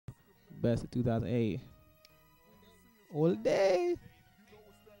best of 2008. All day.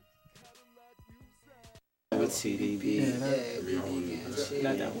 TDB.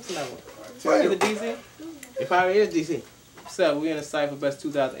 Not that one. What's that one? Is it DC? It probably is DC. What's up? We in the Cypher Best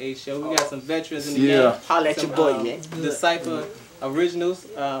 2008 show. We got some veterans in the Yeah. game. Holla at Some, your boy, man. The Cypher originals.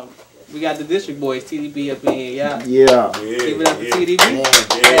 We got the District Boys, TDB up in here. Yeah. Give it up for TDB. Yeah,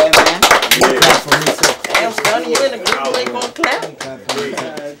 man. Hey, I'm stunning you in the group. You ain't gonna clap.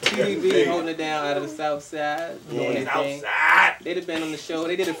 TDB holding it down out of the South Side. Doing their thing. They'd have been on the show.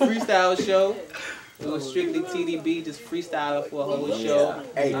 They did a freestyle show. It was strictly TDB, just freestyling for a whole show.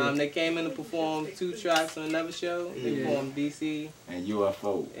 They came in to perform 2 tracks on another show. They performed DC And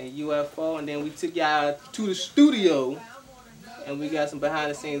UFO. and then we took y'all to the studio. And we got some behind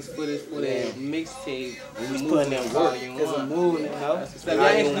the scenes footage for that mixtape. We was putting in work. It's a movement, you know.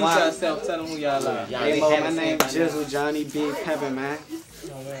 Y'all introduce yourself. Tell them who y'all are. My name is Jizzle Johnny Big Pepper, man.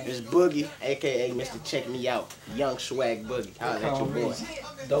 It's Boogie, a.k.a. Mr. Check Me Out. Young Swag Boogie. Holla at your boy.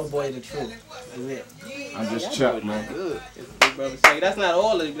 Dope boy, the truth. I'm just Chuck, man. Good. It's Big Brother Shaggy. That's not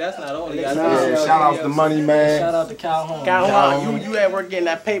all of you. That's not all of y'all. Yeah, shout out to Money Man. Shout out to Calhoun. Calhoun, you at work getting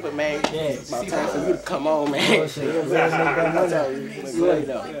that paper, man. Yeah. About time for you to come on, man.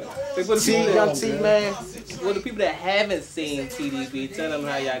 Young T, man. Well, the people that haven't seen TDB, tell them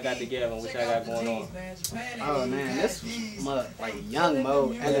how y'all got together and what y'all got going on. Oh man, this like young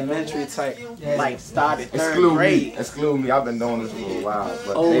mode, elementary type. Like started third Exclude grade. me. Exclude me. I've been doing this for a while,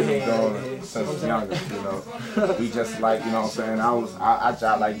 but they've been doing it since younger, you know. We just like, you know what I'm saying, I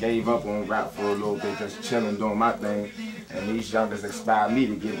just like gave up on rap for a little bit, just chilling, doing my thing, and these youngers inspired me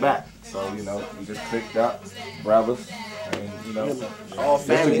to get back. So, you know, we just clicked up, brothers, and, you know. All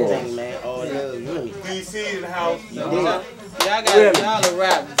family thing, man. All love, really. DC in the house. Y'all a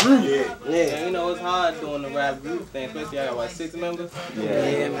rap group. Yeah. And, you know, it's hard doing the rap group thing, especially y'all got, what, 6 members?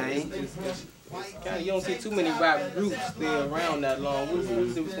 Yeah, man. You don't see too many rap groups stay around that long. What's the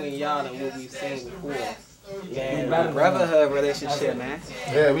difference between y'all and what we've seen before? Yeah, brotherhood relationship, man.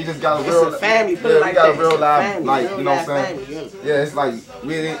 Yeah, we just got a real, It's a family. Put it yeah, we like got that. a real live, Family, like, real you know what live I'm saying? family, Yeah, it's like,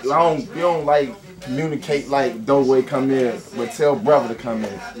 we don't like communicate like Doughboy come in, but tell brother to come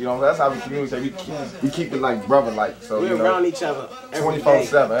in. You know, that's how we communicate. We keep it like brother like. So, We're you know, around each other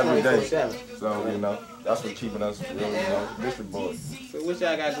 24/7 every day. 24/7. So, you know, that's what keeping us real, you know, District Boys. So what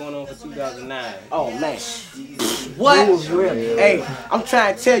y'all got going on for 2009? Oh man. What? Hey, I'm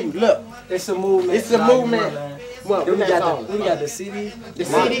trying to tell you, look, It's a movement. it's a movement. Well, Then we that's got all. the CD. The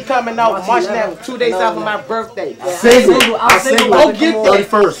CD coming out March 11th, 2 days after my birthday. Single. I'll single. Go get that.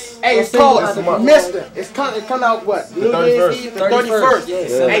 31st. Hey, it's This called month. Mister. It come out what? New Year's 31st. Eve, the 31st.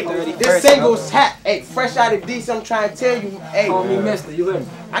 Yeah, Hey, 31st. this single's hot. Hey, fresh out of DC, I'm trying to tell you. Hey, Call me Mister. You hear me?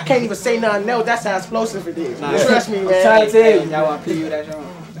 I can't even say nothing else. That's how explosive it is. Trust me, I'm man. trying to tell you. Y'all want to preview that show?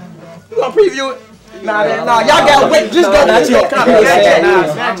 You gonna preview it? Nah, y'all gotta wait. Just go not get yet. your copy. Not yet.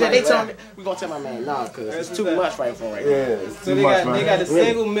 Snapchat. They told me we gonna tell my man, nah, cause it's too much right now. Yeah, it's So too they much, got man. the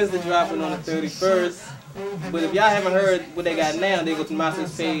single Mr. dropping on the 31st. But if y'all haven't heard what they got now, they go to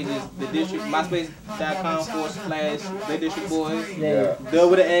MySpace page, is the district, myspace.com/The District Boys. Yeah. W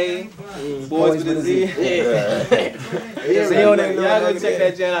with an A, Boys with a Z. Y'all go check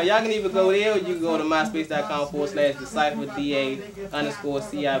that channel out. Y'all can either go there or you can go to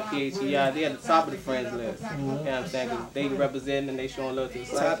myspace.com/decipher_CIPHER. They at the top of the friends list. You know what I'm saying? 'Cause they representing and they showing love to the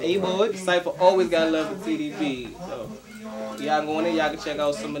Cypher. Cypher always got love for TDB. So y'all go in there, y'all can check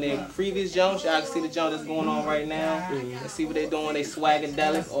out some of their previous jumps. Y'all can see the jump that's going on right now. And see what they doing. They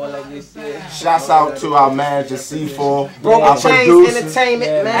swagadelic, all that good shit. Shouts out to our manager C4, Broken our Chains producer,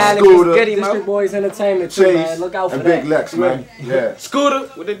 Entertainment, man. Alex Scooter, is goody, District mo. Boys Entertainment too, Chase, man. Look out for and that. Big Lex, man. Yeah. Scooter,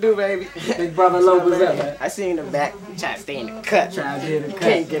 what it do, baby? Big brother Lopez up, man. I seen the back, try to stay in the cut. Try to get it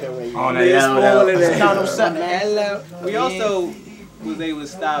Can't get away. On They spoiling it. Tell them something, man. Hello. We also was able to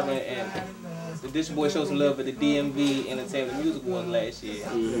stop and the District Boy showed some love at the DMV Entertainment Music Awards last year.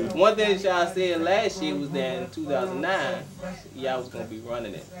 One thing that y'all said last year was that in 2009, y'all was gonna be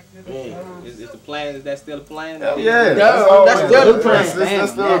running it. Is the plan? Is that still the plan? Yeah, That's still the plan.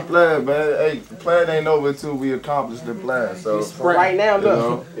 That's still the plan, man. Hey, the plan ain't over until we accomplish the plan. So, Right now, you know,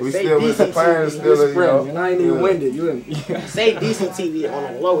 look. we say still with the decent plan. TV. Still, you know. And I ain't even winded. You hear me? Say decent TV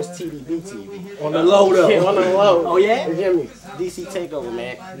on the lowest TDB TV. On the low though. Yeah, on the low. Oh yeah? You hear me? DC Takeover,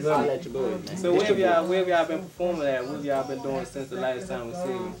 man. I'll let you go, man. So where have y'all been performing at? What have y'all been doing since the last time we seen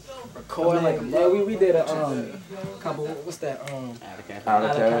you? Recording like yeah, we did a couple. What's that Out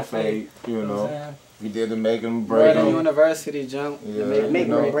of cafe, you know. We did the make 'em break Break 'em 'em. University jump. Yeah, Make you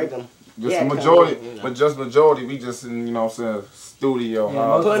know. them break them. Just Yeah, majority, you know. but just majority. We just in, you know what I'm saying, studio. Yeah,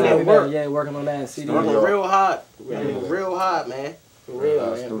 most of Putting the time in we work. been, yeah, working on that CD. Working Yeah. real hard. Real hard, man. For real,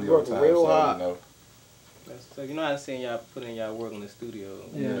 man. Studio Working time, real so, hard. you know. So you know I seen y'all put in y'all work in the studio.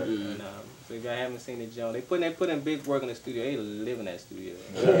 Yeah. And, so if y'all haven't seen the Jones, they put in big work in the studio. They live in that studio.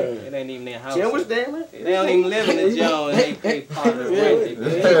 Yeah. It ain't even their house. Jim was there, man. They don't even live in the Jones. They pay part of the rent. They pay. He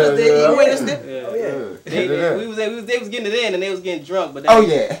was there. You witnessed it? Yeah. They was getting it in and they was getting drunk, but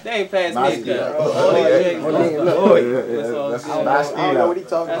yeah. they ain't passed My me. God. I don't know what he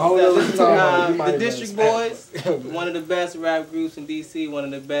talking about. The District Boys, one of the best rap groups in DC, one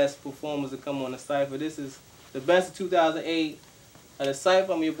of the best performers to come on the Cypher. This is the best of 2008. The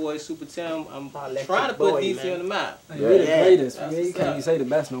Cypher, I'm your boy Super Tim. I'm trying to put DC on the map. You're the greatest. You can't even say the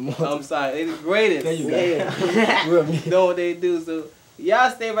best no more. I'm sorry, they the greatest. There you go. Know what they do. So y'all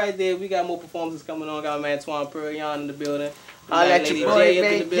stay right there. We got more performances coming on. Got my man Twan Perrion in the building. I'll let Lady your boy, J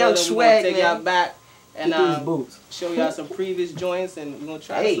man, in the Young building. Swag, We're gonna take man. y'all back and Get these boots. show y'all some previous joints, and we're gonna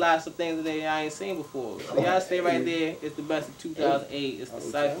try to slide some things in there y'all ain't seen before. So y'all stay right there. It's the best of 2008. It's the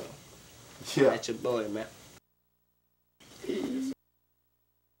Cypher. Yeah. That's your boy, man.